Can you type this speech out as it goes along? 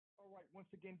Once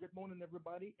again, good morning,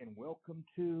 everybody, and welcome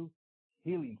to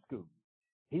Healing School.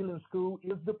 Healing School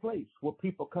is the place where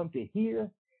people come to hear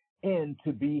and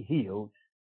to be healed.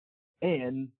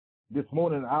 And this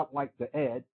morning, I'd like to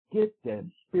add, get that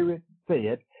spirit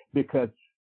fed because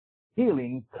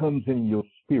healing comes in your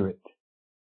spirit.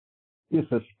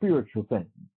 It's a spiritual thing.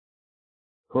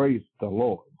 Praise the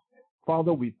Lord.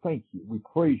 Father, we thank you. We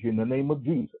praise you in the name of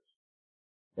Jesus.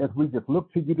 As we just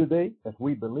look to you today, as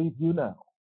we believe you now,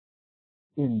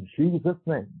 in Jesus'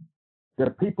 name,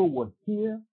 that people will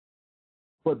hear,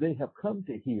 for they have come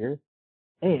to hear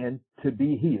and to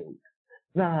be healed.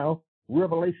 Now,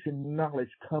 revelation knowledge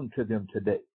come to them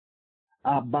today.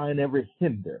 I bind every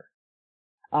hinder.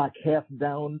 I cast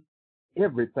down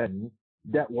everything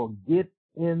that will get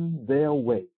in their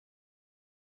way.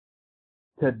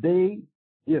 Today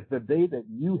is the day that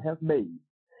you have made,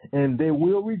 and they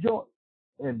will rejoice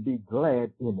and be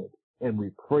glad in it. And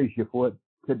we praise you for it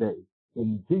today.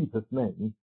 In Jesus'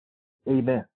 name,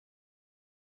 amen.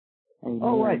 Amen.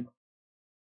 All right.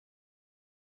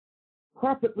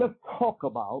 Prophet, let's talk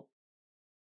about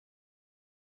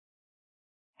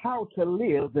how to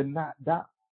live and not die.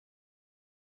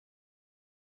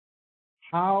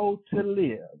 How to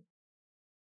live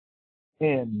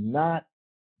and not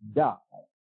die.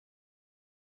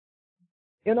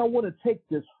 And I want to take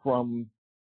this from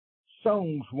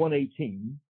Psalms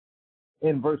 118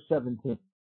 in verse 17.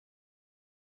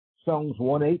 Psalms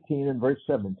 118 and verse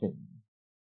 17.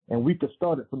 And we could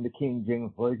start it from the King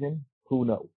James Version. Who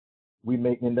knows? We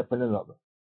may end up in another.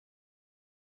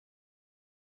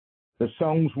 The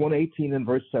Psalms 118 and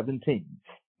verse 17.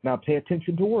 Now pay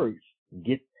attention to words.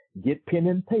 Get pen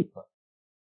and paper.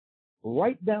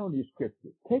 Write down these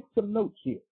scriptures. Take some notes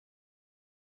here.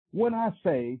 When I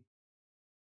say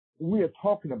we are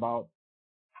talking about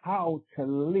how to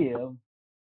live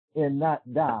and not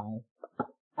die,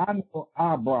 I know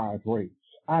eyebrows raised.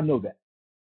 I know that.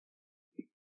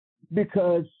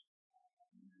 Because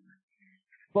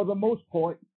for the most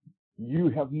part, you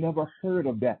have never heard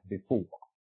of that before.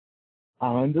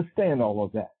 I understand all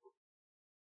of that.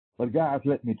 But guys,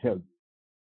 let me tell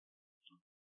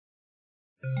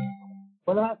you.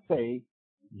 When I say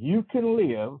you can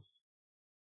live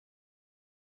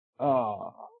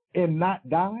and not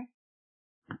die,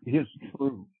 it's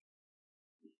true.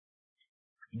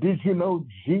 Did you know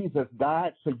Jesus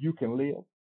died so you can live?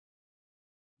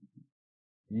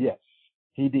 Yes,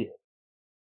 he did.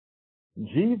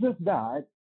 Jesus died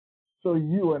so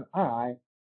you and I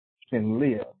can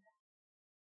live.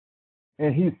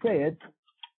 And he said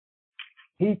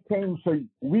he came so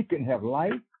we can have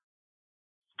life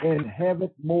and have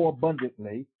it more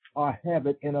abundantly, or have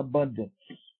it in abundance.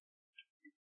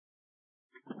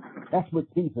 That's what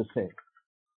Jesus said.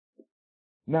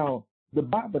 Now, the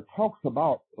Bible talks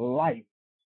about life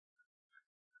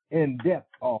and death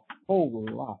a whole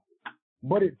lot,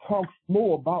 but it talks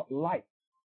more about life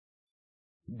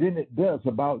than it does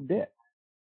about death.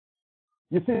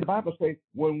 You see, the Bible says,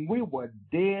 when we were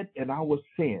dead in our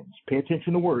sins, pay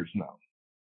attention to words now.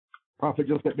 Prophet,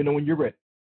 just let me know when you're ready.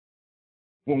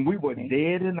 When we were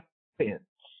dead in our sins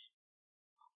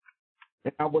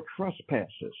and our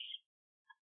trespasses,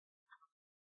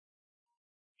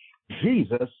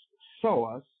 Jesus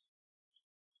saw us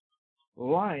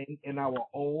lying in our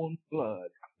own blood,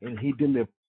 and he delivered.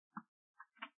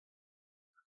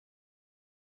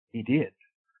 He did.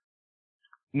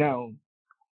 Now,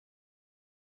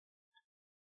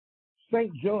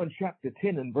 St. John chapter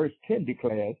 10 and verse 10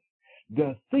 declares,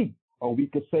 the thief, or we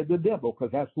could say the devil,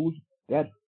 because that's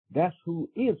who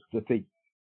is the thief.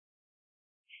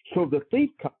 So the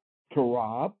thief comes to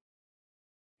rob,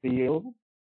 steal,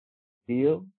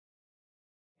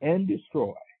 and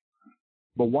destroy.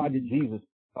 But why did Jesus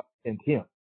send him?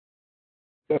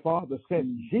 The Father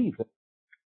sent Jesus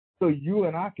so you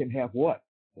and I can have what?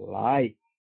 Life.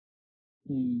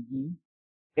 Mm-hmm.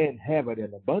 And have it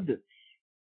in abundance.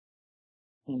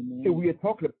 Amen. So we are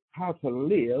talking about how to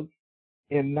live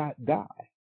and not die.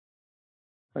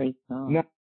 Praise God. Now,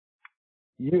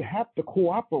 you have to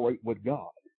cooperate with God.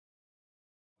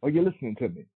 Are you listening to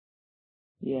me?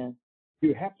 Yes.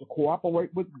 You have to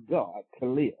cooperate with God to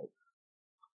live.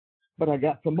 But I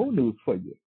got some more news for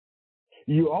you.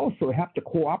 You also have to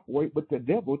cooperate with the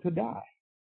devil to die.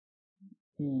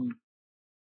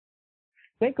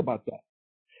 Think about that.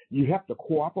 You have to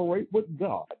cooperate with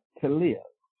God to live.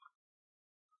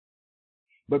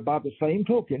 But by the same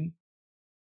token,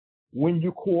 when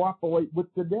you cooperate with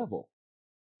the devil,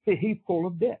 see, he's full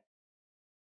of death.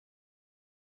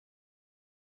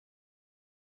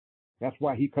 That's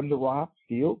why he comes to rob,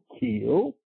 steal,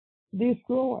 kill,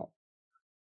 destroy.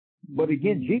 But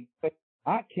again, Jesus said,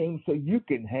 I came so you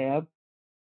can have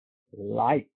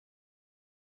life,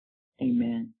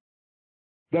 Amen.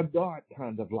 the God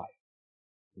kind of life.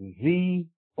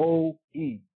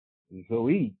 Z-O-E,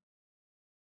 Zoe.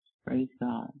 Praise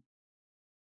God.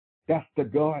 That's the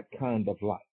God kind of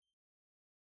life.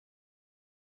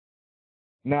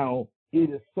 Now, it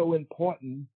is so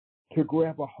important to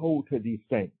grab a hold to these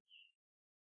things.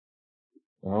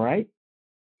 All right?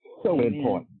 So Amen.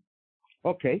 important.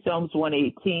 Okay. Psalms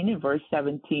 118 and verse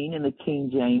 17 in the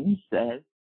King James says,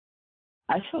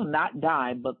 I shall not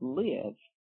die but live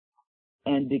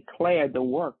and declare the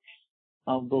works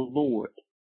of the Lord.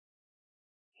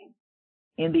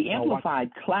 In the Amplified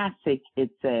Classic,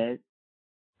 it says,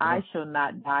 I shall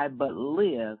not die but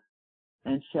live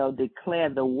and shall declare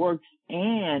the works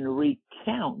and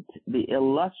recount the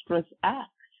illustrious acts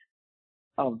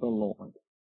of the Lord.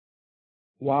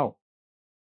 Wow.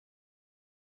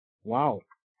 Wow.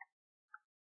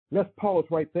 Let's pause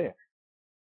right there.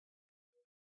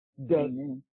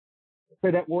 Say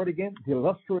that word again. The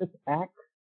illustrious act.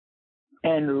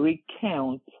 And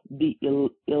recount the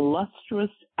illustrious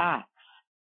acts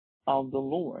of the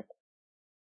Lord.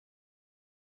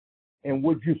 And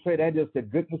would you say that is the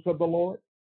goodness of the Lord?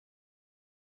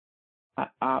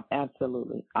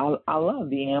 Absolutely. I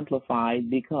love the Amplified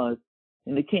because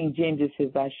in the King James it says,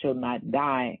 I shall not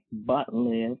die but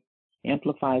live.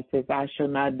 Amplified says, I shall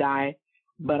not die,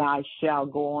 but I shall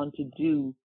go on to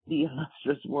do the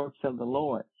illustrious works of the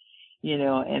Lord. You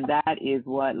know, and that is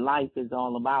what life is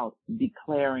all about,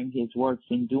 declaring his works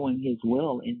and doing his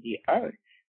will in the earth.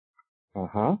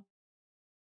 Uh-huh.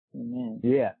 Amen.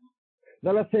 Yeah.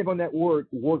 Now let's save on that word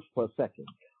works for a second.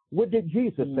 What did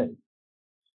Jesus say?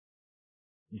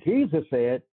 Jesus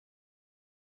said,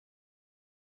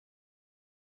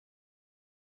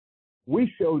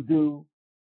 we shall do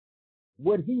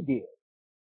what he did.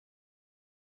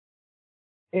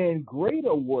 And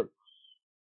greater works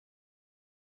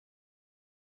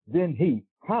than he.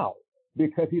 How?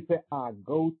 Because he said, I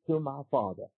go to my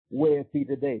Father. Where is he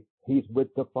today? He's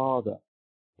with the Father.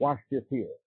 Watch this here.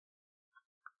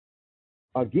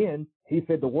 Again, he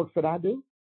said, the works that I do,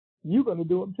 you're going to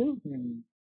do them too.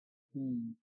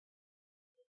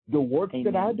 The works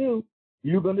that I do,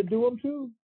 you're going to do them too.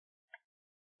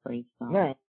 Praise God.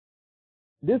 Now,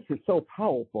 this is so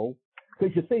powerful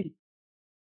because you see,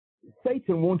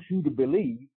 Satan wants you to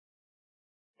believe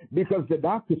because the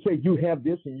doctor said you have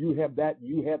this and you have that and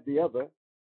you have the other.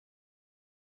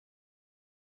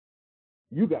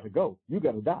 You got to go. You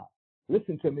got to die.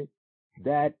 Listen to me.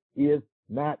 That is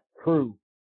not true.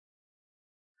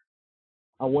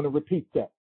 I want to repeat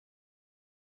that.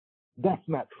 That's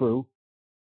not true.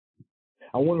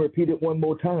 I want to repeat it one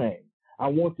more time. I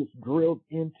want this drilled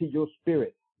into your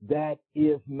spirit. That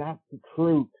is not the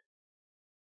truth.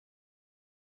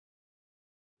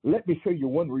 Let me show you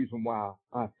one reason why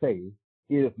I say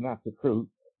it is not the truth,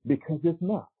 because it's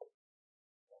not.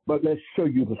 But let's show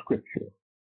you the scripture.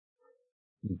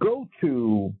 Go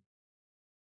to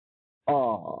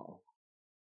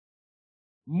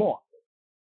Mark.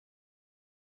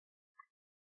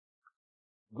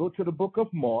 Go to the book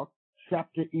of Mark,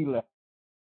 chapter 11.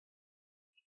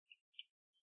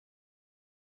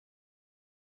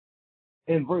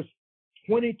 In verse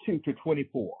 22 to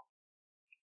 24.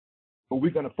 But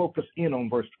we're going to focus in on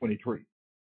verse 23.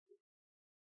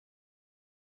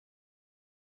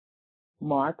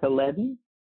 Mark 11,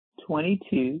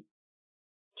 22,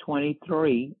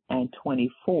 23, and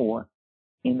 24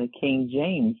 in the King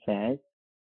James says,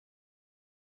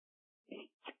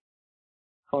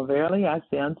 For verily I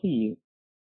say unto you,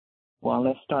 well,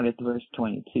 let's start at verse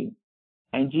 22.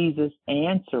 And Jesus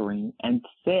answering and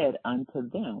said unto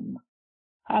them,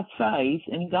 Have faith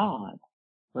in God.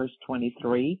 Verse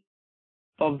 23,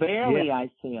 For verily I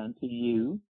say unto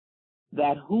you,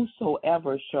 that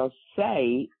whosoever shall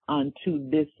say unto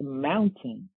this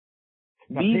mountain,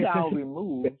 Be thou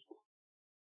removed.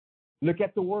 Look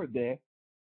at the word there.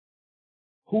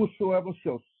 Whosoever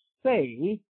shall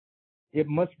say, it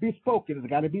must be spoken, it's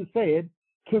got to be said,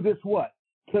 to this what?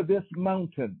 To this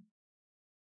mountain.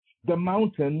 The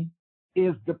mountain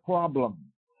is the problem.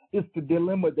 It's the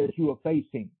dilemma that you are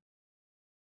facing.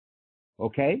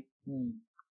 Okay?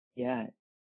 Yeah.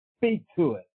 Speak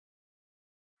to it.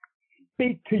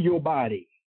 Speak to your body.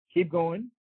 Keep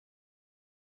going.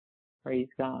 Praise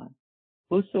God.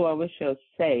 Whosoever shall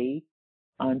say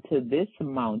unto this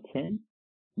mountain,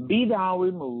 Be thou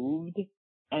removed,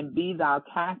 and be thou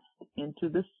cast into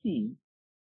the sea,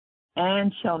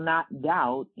 and shall not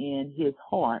doubt in his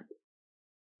heart,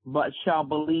 but shall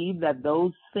believe that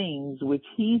those things which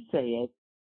he saith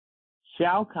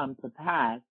shall come to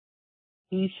pass,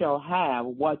 he shall have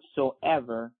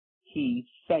whatsoever he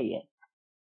saith.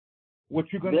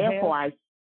 What you're going to have? Therefore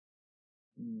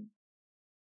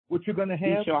What you're going to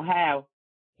have?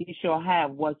 He shall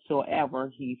have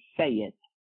whatsoever he saith.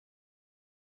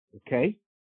 Okay.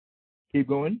 Keep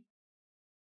going.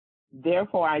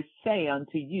 Therefore I say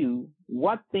unto you,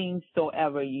 what things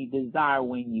soever ye desire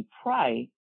when you pray,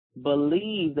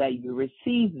 believe that you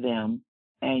receive them,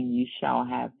 and you shall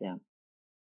have them.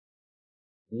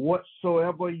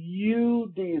 Whatsoever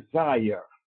you desire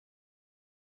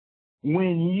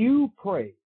when you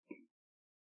pray,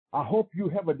 I hope you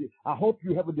have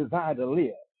a desire to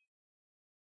live.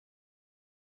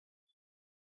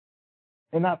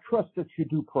 And I trust that you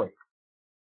do pray.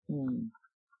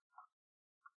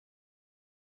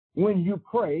 When you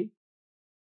pray,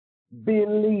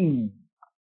 believe.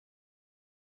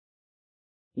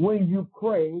 When you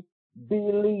pray,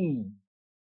 believe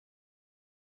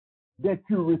that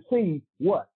you receive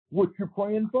what? What you're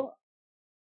praying for.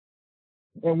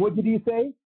 And what did he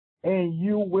say? And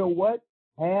you will what?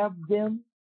 Have them.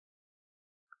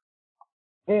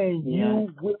 And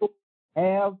you will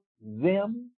have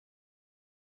them.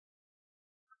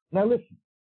 Now listen,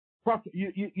 prophet,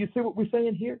 you see what we're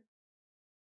saying here?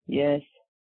 Yes.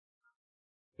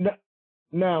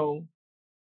 Now,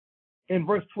 in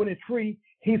verse 23,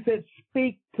 he said,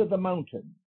 speak to the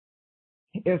mountain.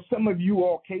 In some of you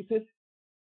all cases,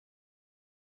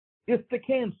 it's the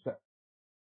cancer.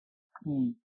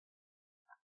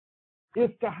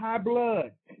 It's the high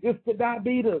blood. It's the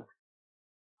diabetes.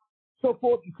 So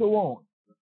forth and so on.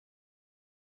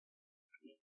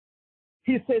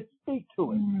 He said, speak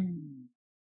to it.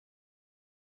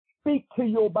 Speak to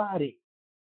your body.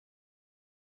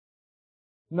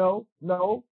 No.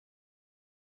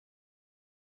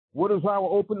 What is our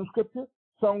opening scripture?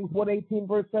 Psalms 118,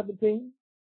 verse 17.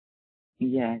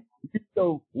 Yes.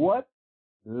 So what?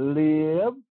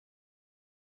 Live.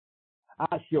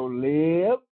 I shall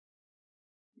live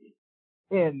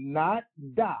and not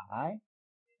die,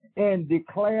 and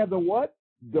declare the what?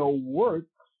 The works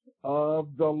of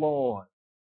the Lord.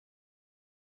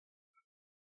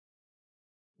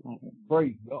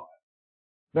 Praise God.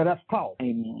 Now that's powerful.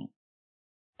 Amen.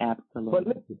 Absolutely. But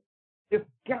listen, it's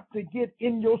got to get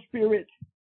in your spirit.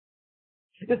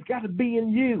 It's got to be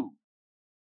in you.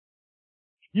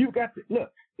 You got to,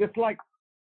 look, it's like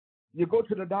you go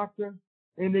to the doctor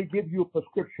and they give you a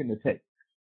prescription to take.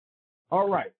 All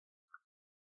right.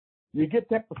 You get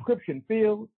that prescription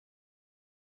filled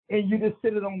and you just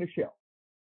sit it on the shelf.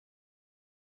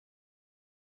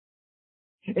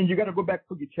 And you got to go back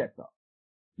for your checkup.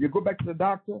 You go back to the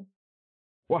doctor.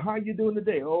 Well, how are you doing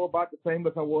today? Oh, about the same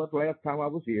as I was last time I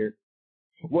was here.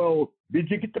 Well,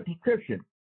 did you get the prescription?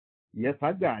 Yes,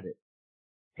 I got it.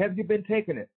 Have you been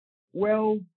taking it?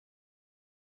 Well,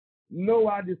 no,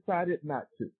 I decided not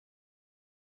to.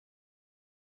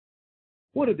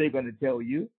 What are they going to tell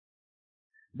you?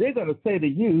 They're going to say to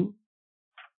you,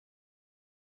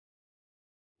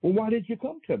 well, why did you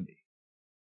come to me?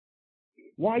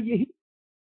 Why are you here?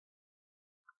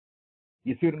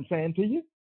 You see what I'm saying to you?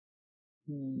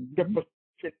 The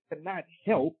prescription cannot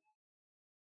help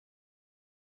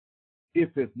if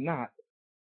it's not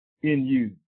in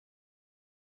you.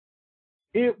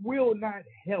 It will not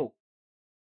help.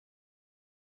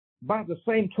 By the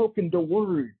same token, the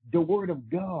word of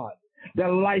God, the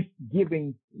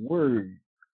life-giving word,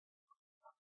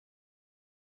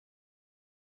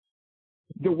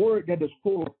 the word that is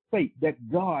full of faith that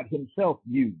God himself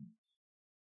used.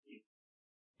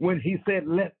 When he said,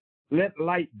 let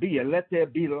light be, and let there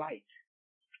be light.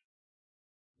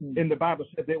 And the Bible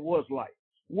said there was light.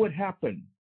 What happened?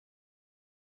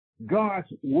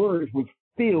 God's word was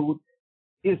filled,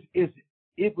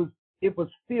 it was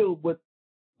filled with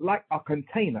like a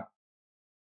container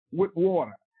with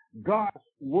water. God's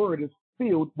word is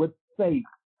filled with faith.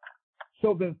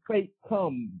 So then faith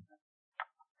comes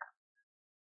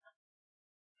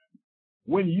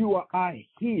when you or I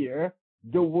hear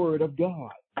the word of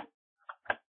God.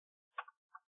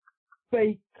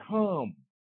 Faith comes.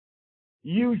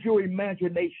 Use your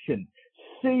imagination.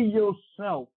 See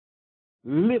yourself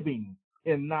living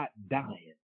and not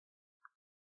dying.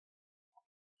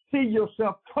 See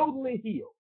yourself totally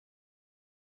healed.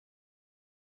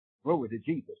 Glory to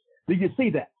Jesus. Do you see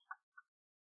that?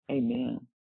 Amen.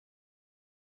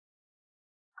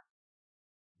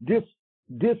 This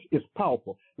is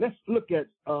powerful. Let's look at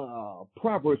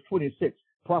Proverbs 26.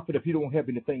 Prophet, if you don't have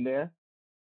anything there.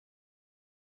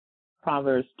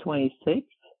 Proverbs 26.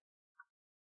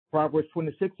 Proverbs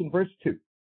 26 and verse 2.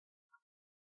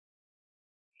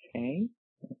 Okay.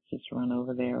 Let's just run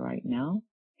over there right now.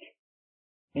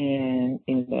 And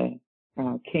in the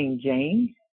King James.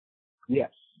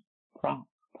 Yes.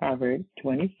 Proverbs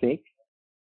 26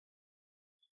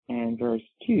 and verse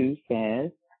 2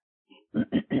 says,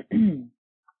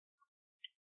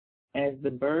 as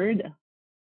the bird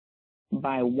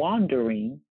by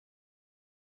wandering,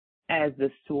 as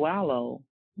the swallow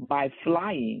by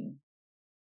flying,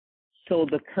 so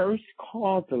the curse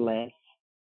causeless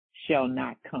shall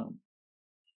not come.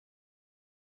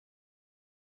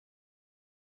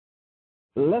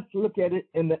 Let's look at it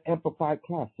in the Amplified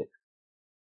Classic.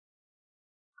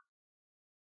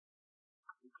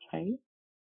 Okay.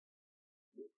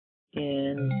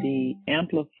 In the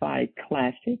Amplified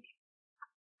Classic,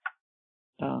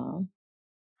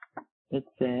 it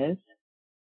says,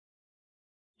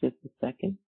 just a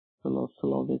second, it's a little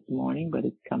slow this morning, but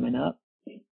it's coming up.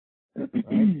 Right.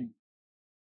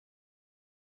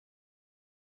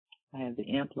 I have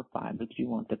the Amplified, but you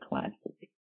want the Classic.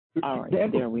 All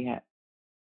right, there we have.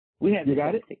 We have the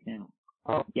Classic now.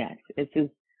 Oh. Yes, it says,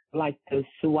 like the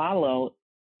swallow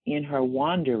in her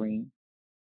wandering,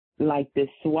 like the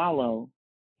swallow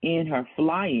in her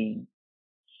flying,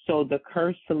 so the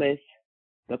curseless,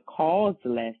 the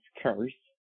causeless curse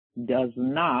does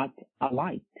not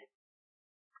alight.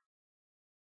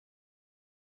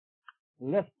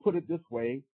 Let's put it this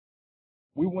way.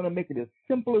 We want to make it as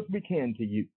simple as we can to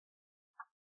you.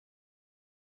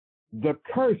 The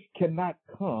curse cannot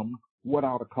come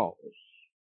without a cause.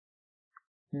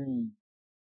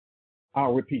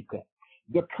 I'll repeat that.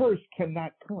 The curse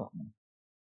cannot come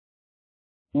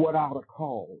without a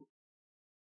cause.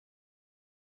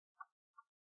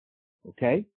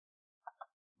 Okay?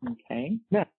 Okay.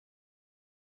 Now,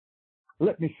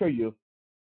 let me show you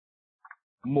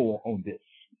more on this.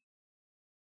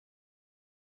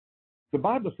 The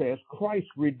Bible says Christ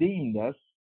redeemed us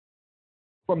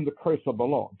from the curse of the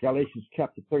law. Galatians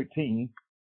chapter 13,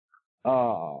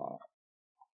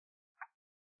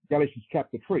 Galatians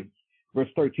chapter 3, verse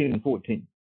 13 and 14.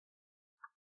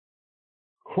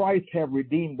 Christ have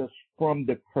redeemed us from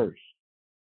the curse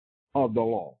of the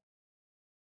law,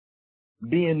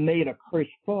 being made a curse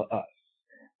for us.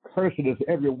 Cursed is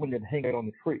everyone that hangeth on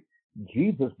the tree.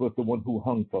 Jesus was the one who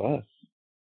hung for us.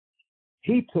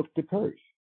 He took the curse.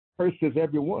 Cursed is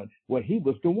everyone. Well, he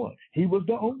was the one. He was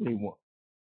the only one.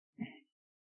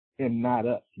 And not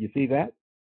us. You see that?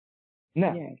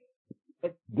 Now, yes.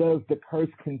 What does the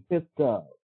curse consist of?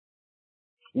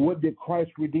 What did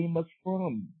Christ redeem us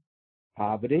from?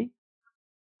 Poverty,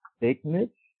 sickness,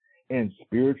 and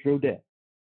spiritual death.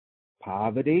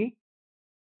 Poverty,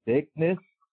 sickness,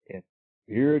 and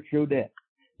spiritual death.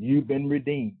 You've been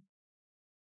redeemed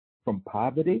from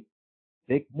poverty,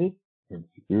 sickness, and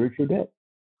spiritual death.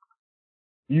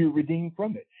 You redeemed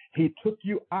from it. He took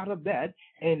you out of that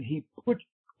and he put you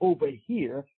over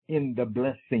here in the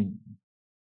blessing.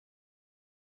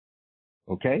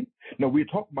 Okay? Now we're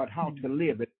talking about how to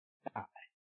live and die.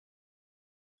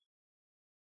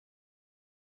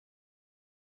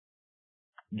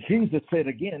 Jesus said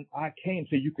again, I came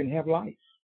so you can have life.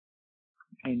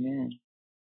 Amen.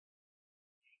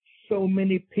 So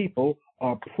many people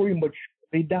are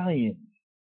prematurely dying.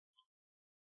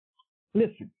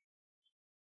 Listen,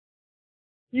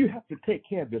 you have to take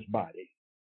care of this body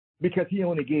because he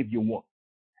only gave you one.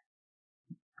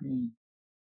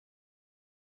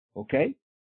 Okay?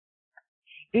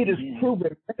 It is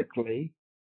proven medically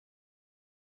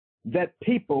that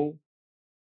people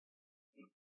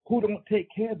who don't take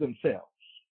care of themselves,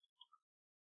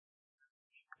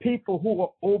 people who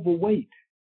are overweight,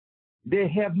 they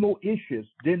have more issues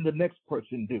than the next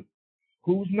person do.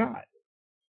 Who's not?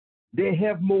 They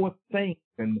have more things,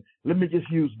 and let me just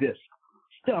use this,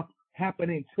 stuff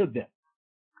happening to them.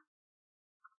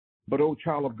 But, oh,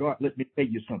 child of God, let me tell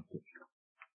you something.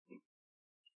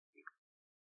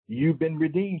 You've been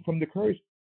redeemed from the curse.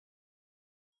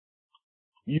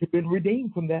 You've been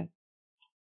redeemed from that.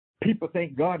 People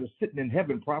think God is sitting in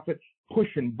heaven, prophet,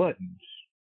 pushing buttons.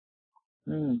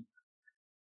 No.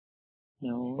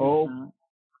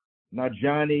 Now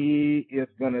Johnny is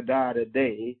going to die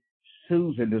today.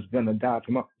 Susan is going to die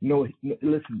tomorrow. No,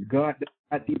 listen, God does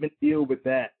not even deal with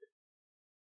that.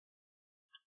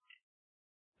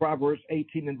 Proverbs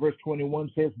 18 and verse 21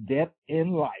 says death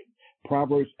and life.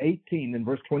 Proverbs 18 and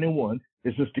verse 21,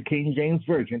 this is the King James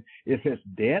Version. It says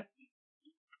death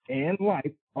and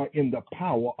life are in the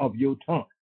power of your tongue.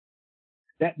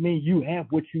 That means you have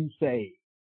what you say.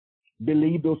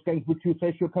 Believe those things which you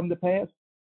say shall come to pass.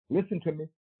 Listen to me.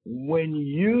 When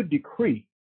you decree,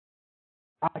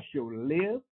 I shall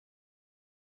live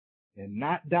and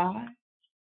not die,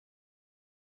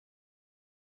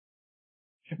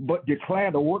 but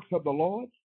declare the works of the Lord,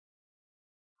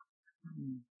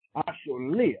 I shall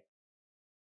live.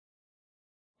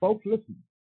 Folks, listen.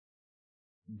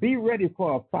 Be ready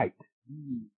for a fight.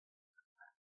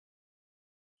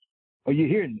 Are you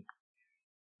hearing me?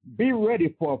 Be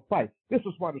ready for a fight. This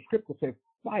is why the scripture says,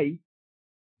 fight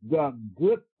the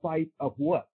good fight of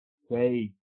what?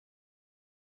 Faith.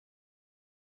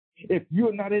 If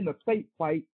you're not in the faith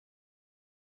fight,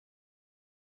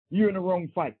 you're in the wrong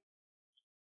fight.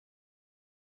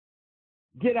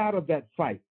 Get out of that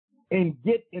fight and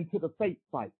get into the faith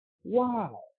fight. Why?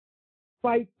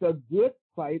 Fight the good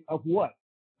fight of what?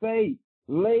 Faith.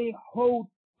 Lay hold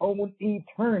on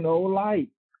eternal life.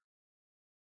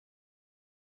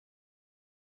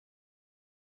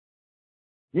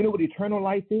 You know what eternal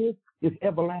life is? It's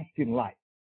everlasting life.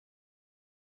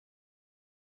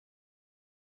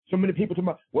 So many people talk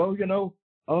about, well, you know,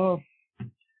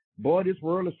 boy, this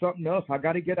world is something else. I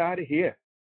got to get out of here.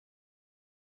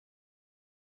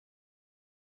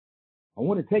 I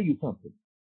want to tell you something.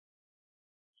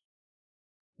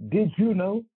 Did you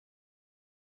know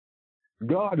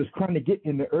God is trying to get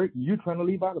in the earth and you're trying to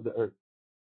leave out of the earth?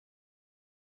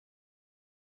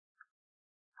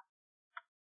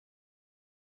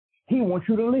 He wants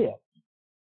you to live.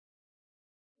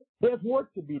 There's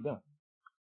work to be done.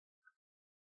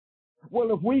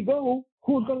 Well, if we go,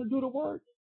 who's going to do the work?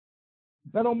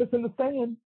 Now, don't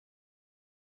misunderstand.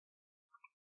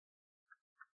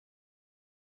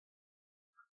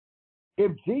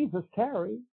 If Jesus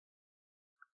tarries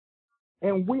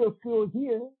and we are still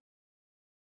here,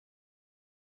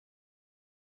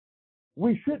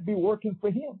 we should be working for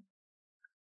him.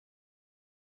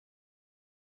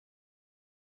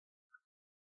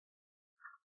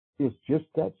 It's just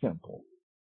that simple.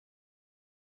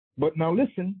 But now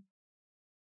listen.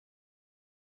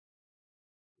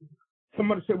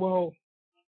 Somebody said, well,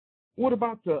 what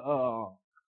about the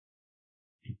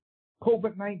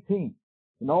COVID-19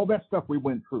 and all that stuff we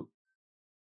went through?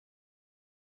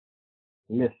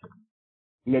 Listen,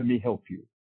 let me help you.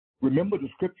 Remember the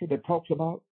scripture that talks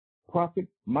about, prophet,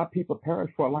 my people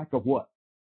perish for a lack of what?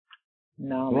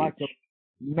 Knowledge. Lack of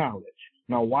knowledge.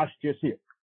 Now watch this here.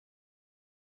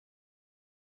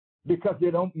 Because they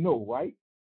don't know, right?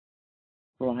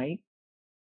 Right.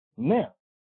 Now,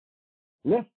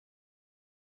 let's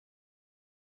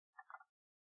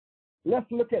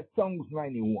look at Psalms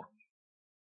 91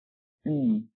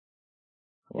 in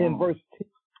verse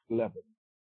 11.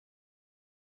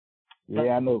 Yeah,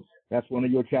 I know. That's one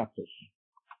of your chapters.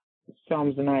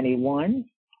 Psalms 91.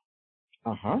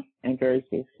 And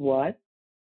verses what?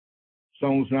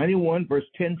 Psalms 91, verse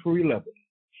 10 through 11.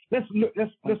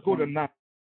 Let's go to 9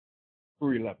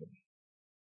 through 11.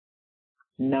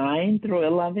 9 through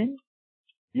 11?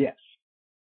 Yes.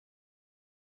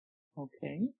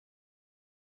 Okay.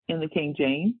 In the King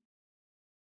James?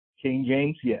 King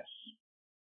James, yes.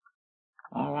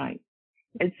 All right.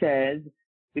 It says,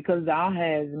 because thou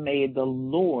hast made the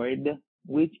Lord,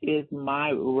 which is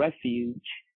my refuge,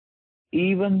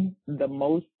 even the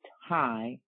Most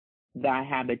High, thy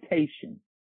habitation.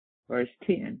 Verse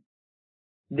 10.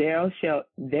 There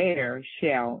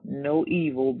shall no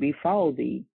evil befall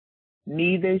thee,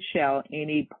 neither shall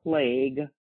any plague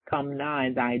come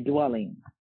nigh thy dwelling.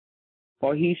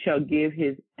 For he shall give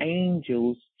his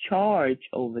angels charge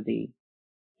over thee,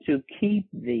 to keep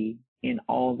thee in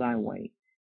all thy ways.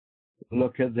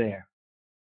 Look at there.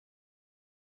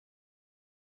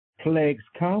 Plagues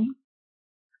come.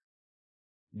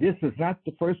 This is not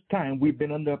the first time we've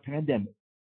been under a pandemic.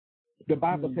 The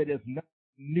Bible said there's nothing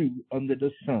new under the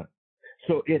sun.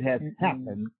 So it has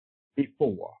happened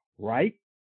before, right?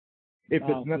 If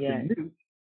it's nothing new,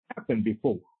 it happened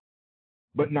before.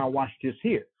 But now watch this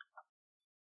here.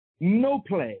 No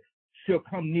plague shall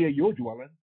come near your dwelling.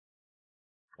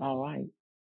 All right.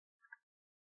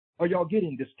 Are y'all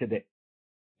getting this today?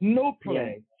 No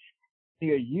plague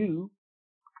near you.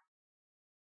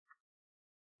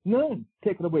 None.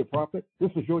 Take it away, prophet.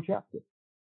 This is your chapter.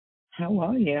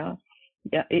 Well, yeah.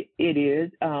 Yeah, it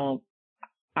is.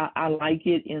 I like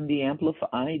it in the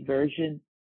Amplified version.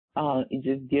 It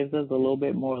just gives us a little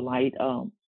bit more light,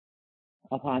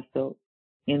 Apostle.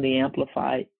 In the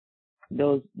Amplified,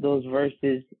 those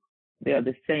verses, they're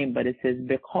the same, but it says,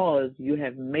 because you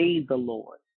have made the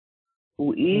Lord,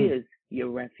 who is your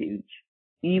refuge,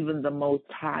 even the Most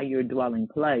High your dwelling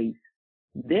place,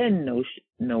 then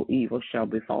no evil shall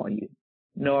befall you,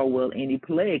 nor will any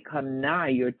plague come nigh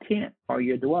your tent or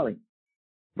your dwelling.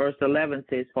 Verse 11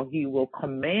 says, for he will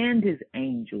command his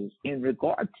angels in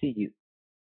regard to you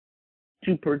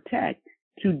to protect,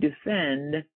 to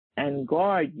defend, and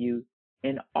guard you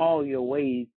in all your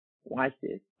ways, watch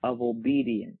this, of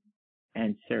obedience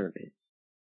and service.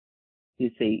 You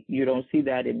see, you don't see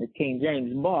that in the King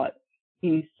James, but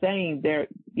he's saying there,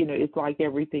 it's like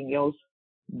everything else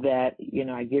that,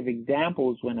 I give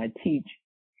examples when I teach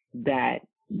that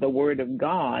the word of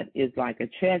God is like a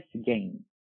chess game.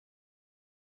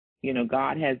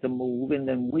 God has a move and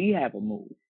then we have a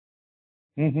move.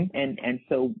 Mm-hmm. And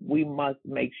so we must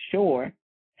make sure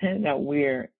that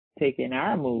we're taking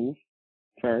our move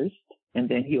first and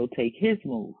then he'll take his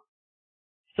move.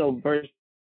 So verse,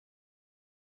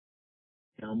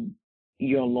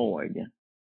 your Lord,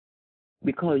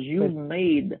 because you've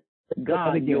made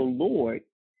God your Lord,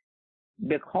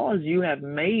 because you have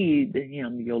made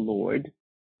him your Lord,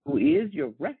 who is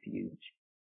your refuge,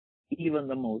 even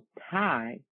the Most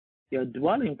High, your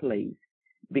dwelling place,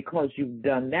 because you've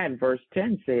done that, verse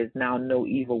 10 says, now no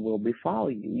evil will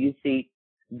befall you. You see,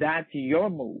 that's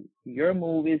your move. Your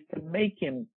move is to make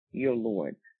him your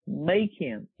Lord, make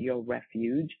him your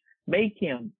refuge, make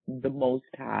him the Most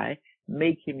High,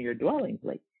 make him your dwelling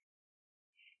place.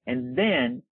 And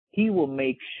then he will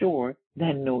make sure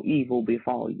that no evil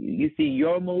befall you. You see,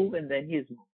 your move and then his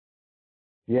move.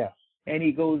 Yes. And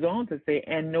he goes on to say,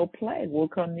 and no plague will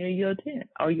come near your tent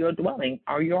or your dwelling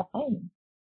or your home.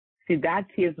 See, that's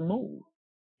his move.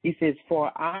 He says,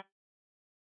 for our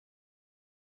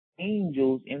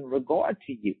angels in regard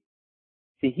to you.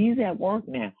 See, he's at work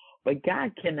now, but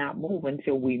God cannot move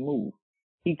until we move.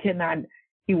 He cannot,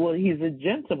 he's a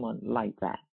gentleman like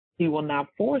that. He will not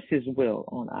force his will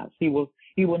on us. He will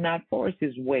not force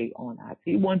his way on us.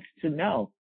 He wants to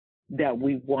know that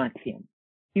we want him.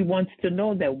 He wants to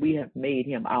know that we have made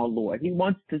him our Lord. He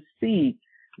wants to see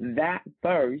that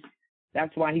first.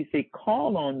 That's why he said,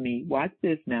 call on me. Watch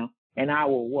this now. And I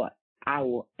will what? I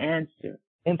will answer.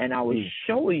 And I will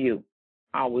show you.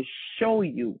 I will show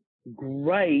you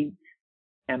great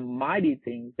and mighty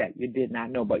things that you did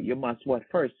not know. But you must what?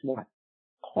 First what?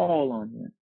 Call on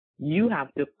him. You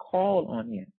have to call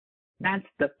on him. That's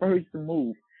the first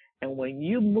move. And when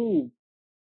you move,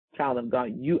 child of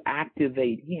God, you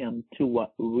activate him to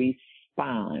what?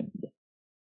 Respond.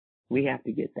 We have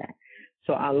to get that.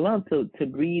 So I love to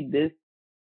read this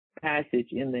passage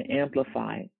in the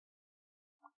Amplified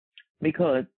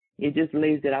because it just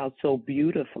lays it out so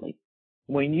beautifully.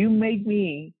 When you make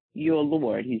me your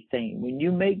Lord, he's saying, when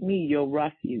you make me your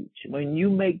refuge, when you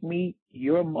make me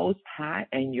your Most High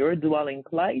and your dwelling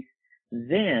place,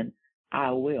 then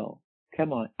I will.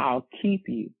 Come on, I'll keep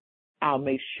you. I'll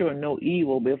make sure no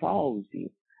evil befalls you.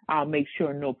 I'll make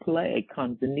sure no plague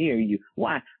comes near you.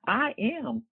 Why? I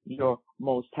am your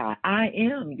Most High. I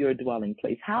am your dwelling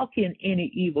place. How can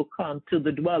any evil come to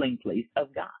the dwelling place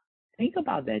of God? Think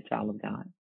about that, child of God.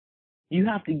 You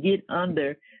have to get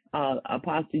under,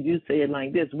 Apostle, you say it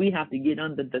like this, we have to get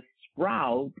under the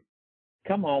sprout,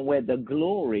 come on, where the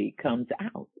glory comes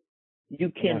out. You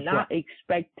cannot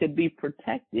expect to be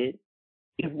protected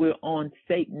if we're on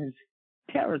Satan's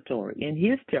territory, in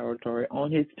his territory,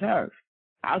 on his turf.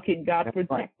 How can God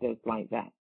protect us like that?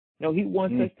 No, he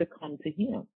wants us to come to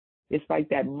him. It's like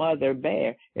that mother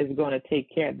bear is going to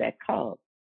take care of that cub.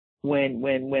 When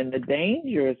the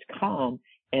dangers come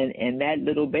and that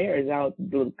little bear is out,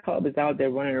 the little cub is out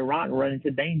there running around, running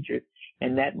to danger,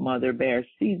 and that mother bear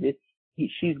sees it,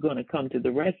 she's going to come to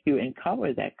the rescue and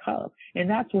cover that cub. And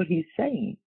that's what he's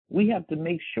saying. We have to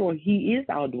make sure he is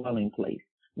our dwelling place.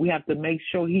 We have to make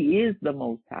sure he is the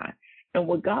Most High. And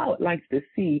what God likes to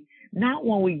see, not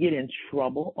when we get in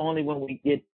trouble, only when we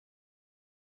get,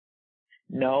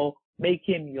 no, make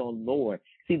him your Lord.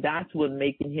 See, that's what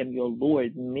making him your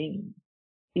Lord means.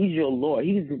 He's your Lord.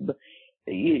 He's,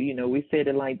 we said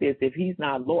it like this, if he's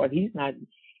not Lord,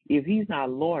 if he's not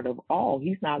Lord of all,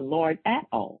 he's not Lord at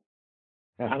all.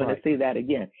 I'm going to say that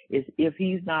again. It's if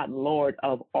he's not Lord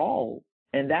of all,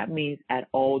 and that means at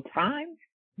all times,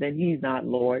 then he's not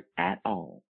Lord at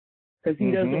all. Because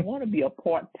he doesn't want to be a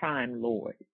part-time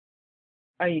Lord.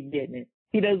 Are you getting it?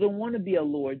 He doesn't want to be a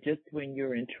Lord just when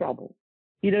you're in trouble.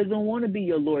 He doesn't want to be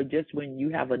your Lord just when you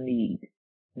have a need.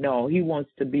 No, he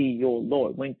wants to be your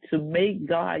Lord. To make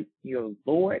God your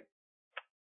Lord,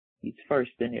 he's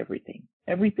first in everything.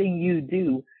 Everything you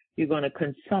do, you're going to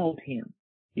consult him.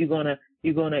 You're going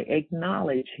to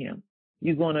acknowledge him.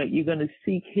 You're going to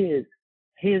seek his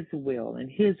will and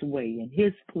his way and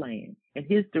his plan and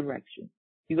his direction.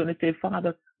 You're going to say,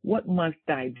 Father, what must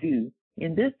I do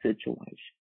in this situation?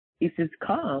 He says,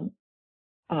 come,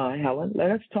 Helen,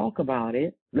 let us talk about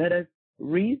it. Let us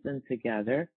reason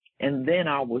together, and then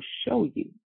I will show you.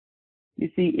 You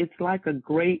see, it's like a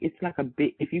big,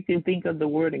 if you can think of the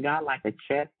word of God like a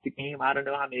chess game, I don't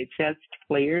know how many chess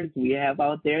players we have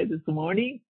out there this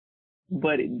morning,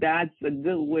 but that's a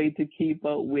good way to keep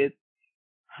up with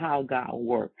how God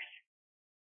works.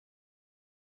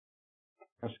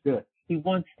 That's good. He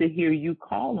wants to hear you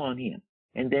call on him.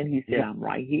 And then he said, I'm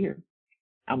right here.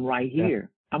 I'm right here.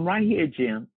 I'm right here,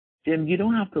 Jim. Jim, you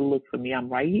don't have to look for me. I'm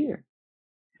right here.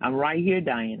 I'm right here,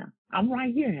 Diana. I'm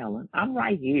right here, Helen. I'm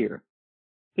right here.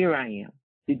 Here I am.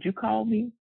 Did you call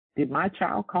me? Did my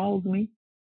child call me?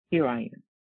 Here I am.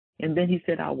 And then he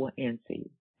said, I will answer you.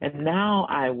 And now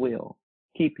I will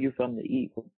keep you from the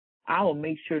evil. I will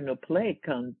make sure no plague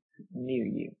comes near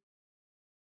you.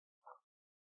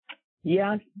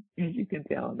 Yeah, as you can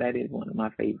tell, that is one of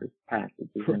my favorite passages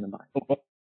in the Bible.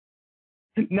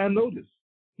 Now notice.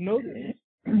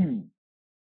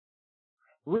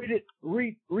 Read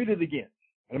it again.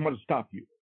 And I'm going to stop you.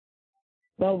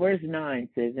 Well, verse 9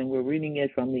 says, and we're reading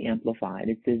it from the Amplified.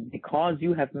 It says, because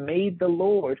you have made the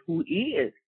Lord who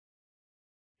is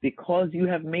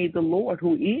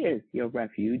your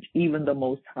refuge, even the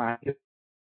Most High.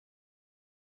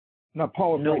 Now,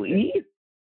 Paul, no evil.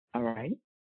 All right.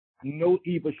 No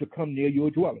evil shall come near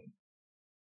your dwelling.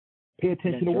 Pay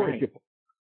attention to worship.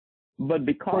 But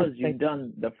because you've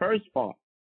done the first part.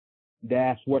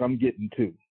 That's what I'm getting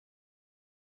to.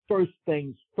 First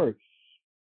things first.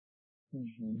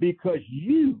 Mm-hmm. Because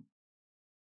you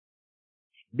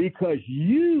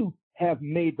have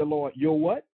made the Lord your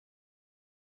what?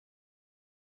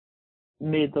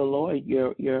 Made the Lord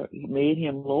made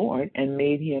him Lord and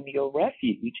made him your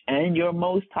refuge and your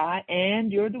Most High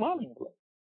and your dwelling place.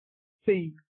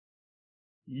 See,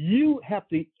 you have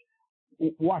to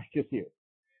watch this here.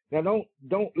 Now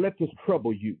don't let this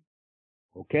trouble you.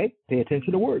 Okay? Pay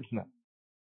attention to words now.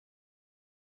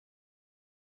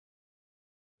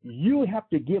 You have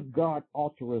to give God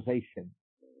authorization.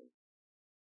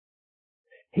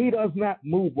 He does not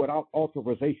move without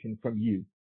authorization from you.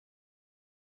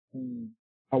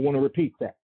 I want to repeat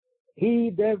that. He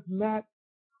does not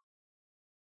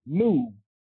move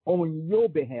on your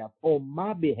behalf, on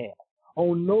my behalf,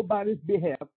 on nobody's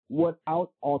behalf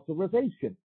without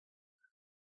authorization.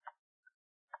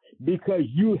 Because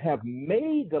you have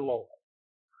made the Lord.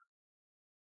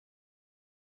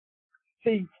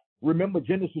 See, remember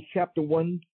Genesis chapter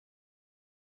 1,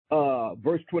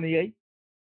 verse 28?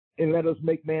 And let us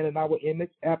make man in our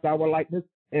image, after our likeness,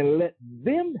 and let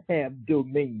them have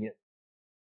dominion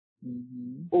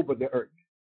over the earth.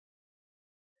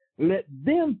 Let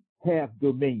them have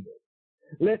dominion.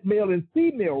 Let male and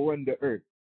female run the earth.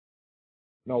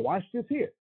 Now watch this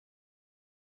here.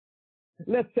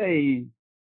 Let's say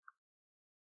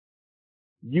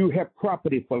you have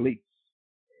property for lease,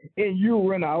 and you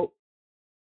rent out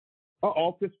an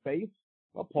office space,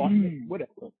 apartment,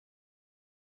 whatever.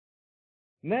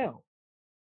 Now,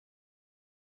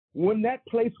 when that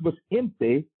place was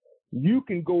empty, you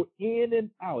can go in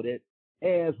and out it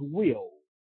as will.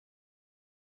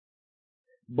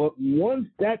 But once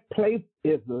that place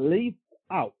is leased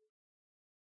out,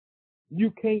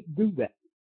 you can't do that.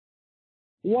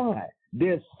 Why?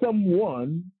 There's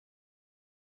someone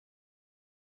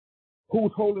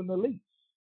who's holding the lease.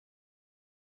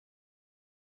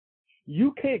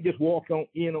 You can't just walk on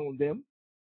in on them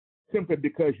simply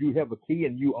because you have a key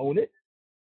and you own it.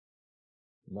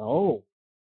 No.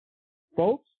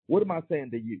 Folks, what am I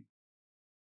saying to you?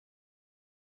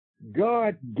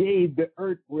 God gave the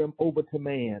earth realm over to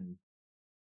man.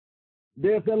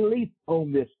 There's a lease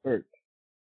on this earth.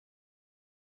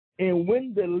 And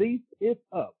when the lease is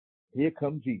up, here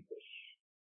comes Jesus.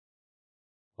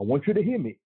 I want you to hear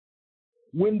me.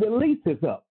 When the lease is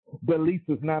up, the lease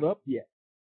is not up yet.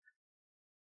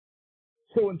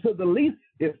 So until the lease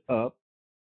is up,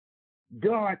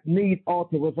 God needs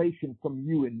authorization from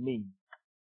you and me.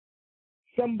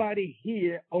 Somebody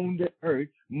here on the earth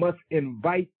must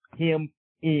invite him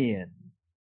in.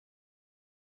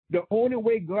 The only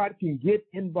way God can get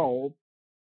involved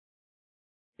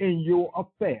in your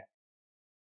affair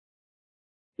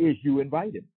is you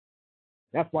invite him.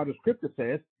 That's why the scripture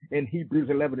says in Hebrews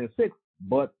 11:6,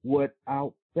 but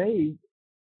without faith,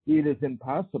 it is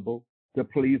impossible to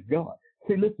please God.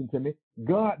 See, listen to me.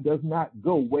 God does not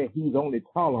go where he's only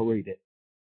tolerated.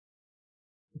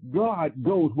 God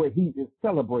goes where he is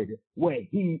celebrated, where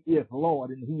he is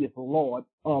Lord and he is Lord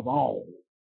of all.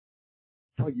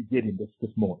 How are you getting this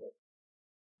morning?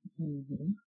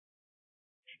 Mm-hmm.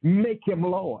 Make him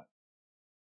Lord.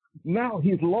 Now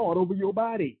he's Lord over your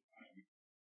body.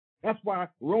 That's why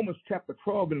Romans chapter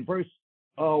 12 and verse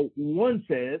 1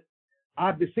 says,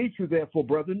 I beseech you therefore,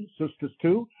 brethren, sisters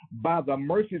too, by the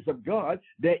mercies of God,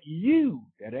 that you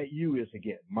is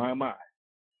again,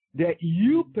 that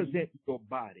you present your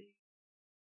body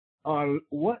a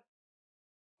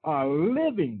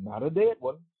living, not a dead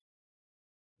one.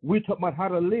 We talk about how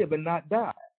to live and not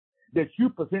die. That you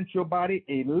present your body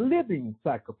a living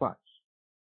sacrifice,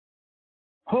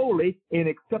 holy and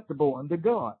acceptable unto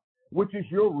God, which is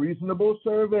your reasonable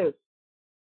service.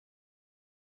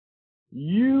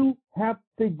 You have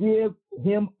to give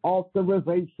him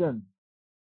authorization.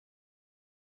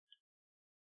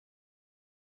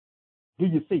 Do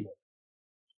you see it?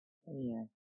 Yes.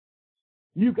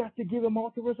 You got to give him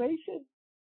authorization.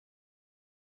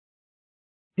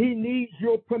 He needs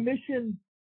your permission.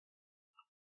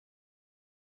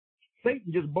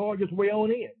 Satan just barged his way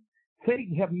on in.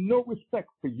 Satan have no respect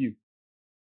for you.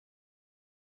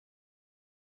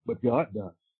 But God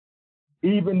does.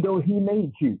 Even though he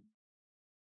made you.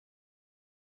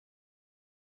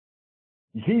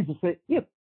 Jesus said, if,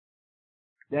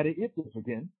 that is if this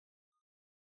again,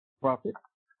 prophet,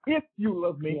 if you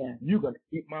love me, Yes. you're going to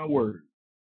keep my word.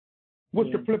 What's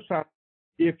Yes. the flip side?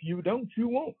 If you don't, you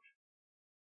won't.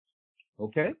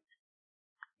 Okay?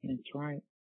 That's right.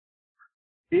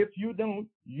 If you don't,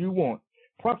 you won't.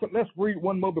 Prophet, let's read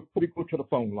one more before we go to the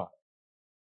phone line.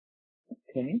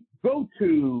 Okay. Go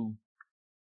to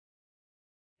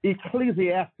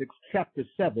Ecclesiastes chapter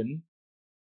 7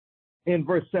 and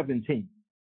verse 17.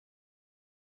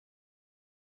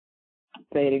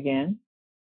 Say it again.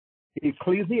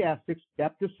 Ecclesiastes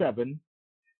chapter 7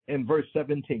 and verse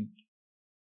 17.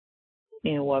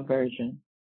 In what version?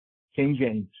 King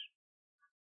James.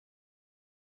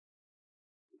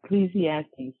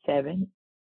 Ecclesiastes 7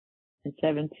 and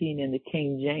 17 in the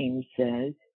King James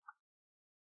says,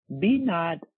 be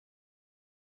not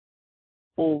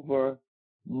over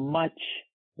much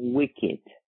wicked,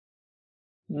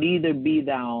 neither be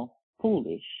thou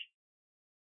foolish.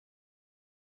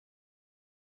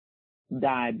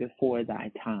 Die before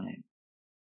thy time.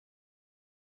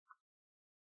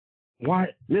 Why?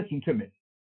 Listen to me.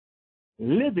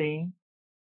 Living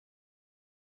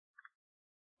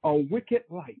a wicked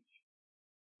life.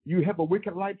 You have a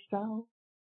wicked lifestyle,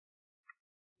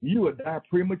 you will die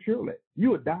prematurely.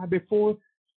 You will die before,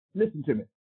 listen to me,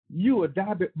 you will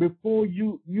die before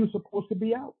you're supposed to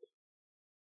be out.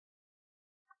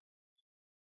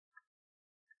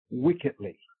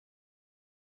 Wickedly.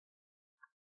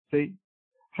 See,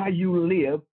 how you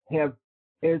live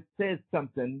it says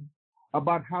something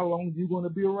about how long you're going to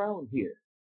be around here.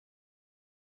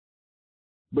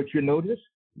 But you notice,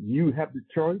 you have the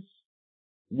choice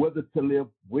whether to live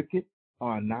wicked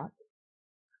or not.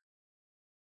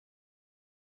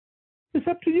 It's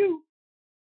up to you.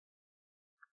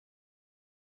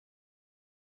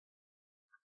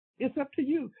 It's up to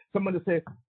you. Somebody say,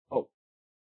 oh,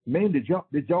 man, did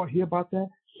y'all hear about that?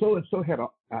 So and so had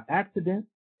an accident.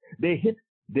 They hit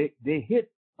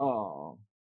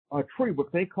a tree,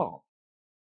 what they call.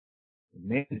 The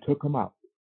man took them out.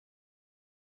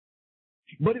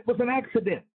 But it was an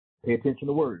accident. Pay attention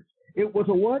to words. It was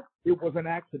a what? It was an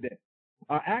accident.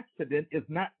 An accident is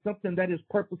not something that is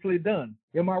purposely done.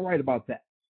 Am I right about that?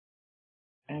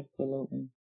 Absolutely.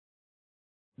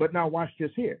 But now watch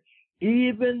this here.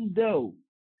 Even though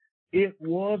it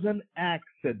was an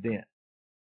accident,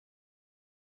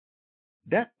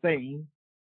 that thing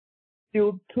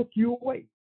still took you away.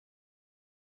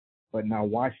 But now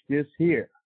watch this here.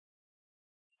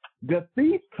 The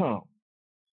thief comes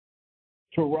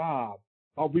to rob,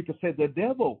 or we could say the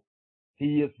devil,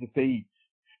 he is the thief,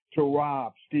 to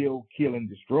rob, steal, kill, and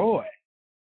destroy.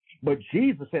 But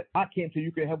Jesus said, I came so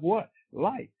you can have what?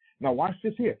 Life. Now watch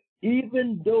this here.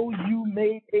 Even though you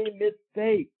made a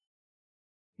mistake,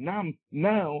 now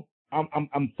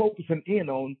I'm focusing in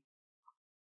on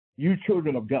you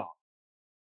children of God.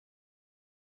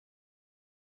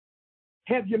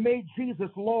 Have you made Jesus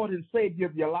Lord and Savior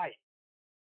of your life?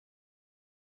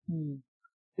 You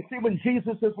see, when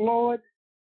Jesus is Lord,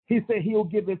 he said he'll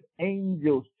give his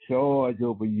angels charge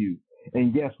over you.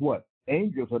 And guess what?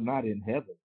 Angels are not in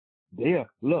heaven. They're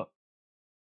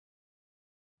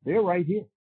right here.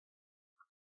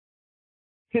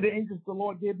 See the angels the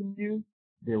Lord gave them you?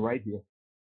 They're right here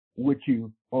with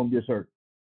you on this earth.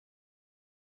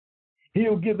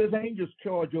 He'll give his angels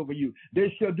charge over you.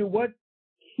 They shall do what?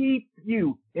 Keep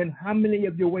you in how many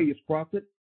of your ways, prophet?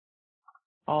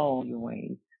 All your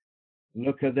ways.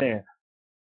 Look at that.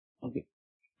 Okay.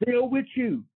 They're with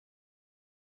you.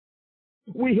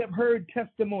 We have heard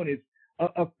testimonies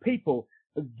of people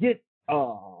get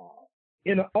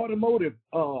in an automotive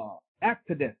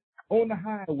accident on the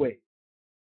highway.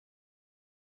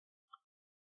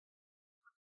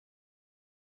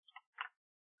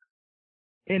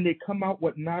 And they come out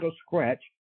with not a scratch,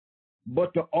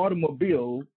 but the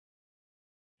automobile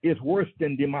is worse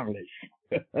than demolished.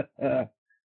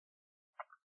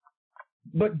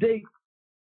 But they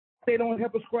don't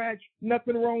have a scratch,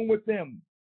 nothing wrong with them.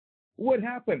 What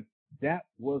happened? That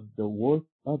was the work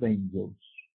of angels.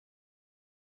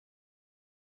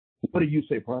 What do you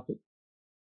say, Prophet?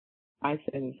 I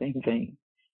said the same thing.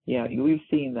 Yeah, we've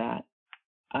seen that.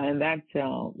 And that's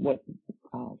what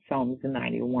Psalms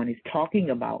 91 is talking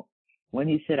about when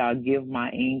he said, I'll give my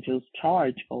angels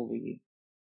charge over you.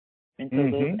 And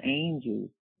so those angels,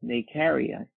 they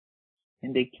carry us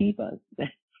and they keep us.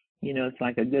 It's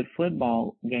like a good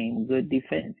football game, good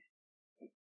defense.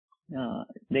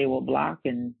 They will block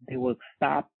and they will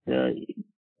stop the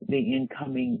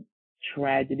incoming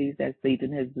tragedies that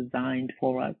Satan has designed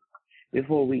for us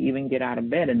before we even get out of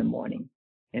bed in the morning.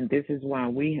 And this is why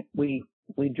we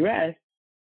dress,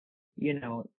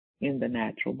 in the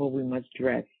natural, but we must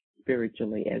dress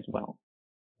spiritually as well.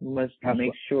 We must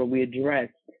make sure we're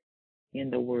dressed in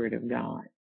the Word of God.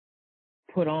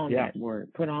 Put on that Word.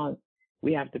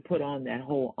 We have to put on that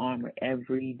whole armor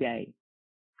every day.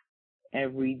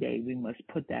 Every day we must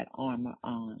put that armor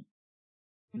on.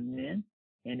 Amen.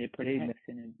 And it protects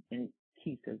and it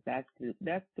keeps us.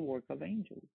 That's the work of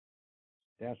angels.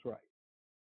 That's right.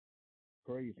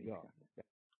 Praise God.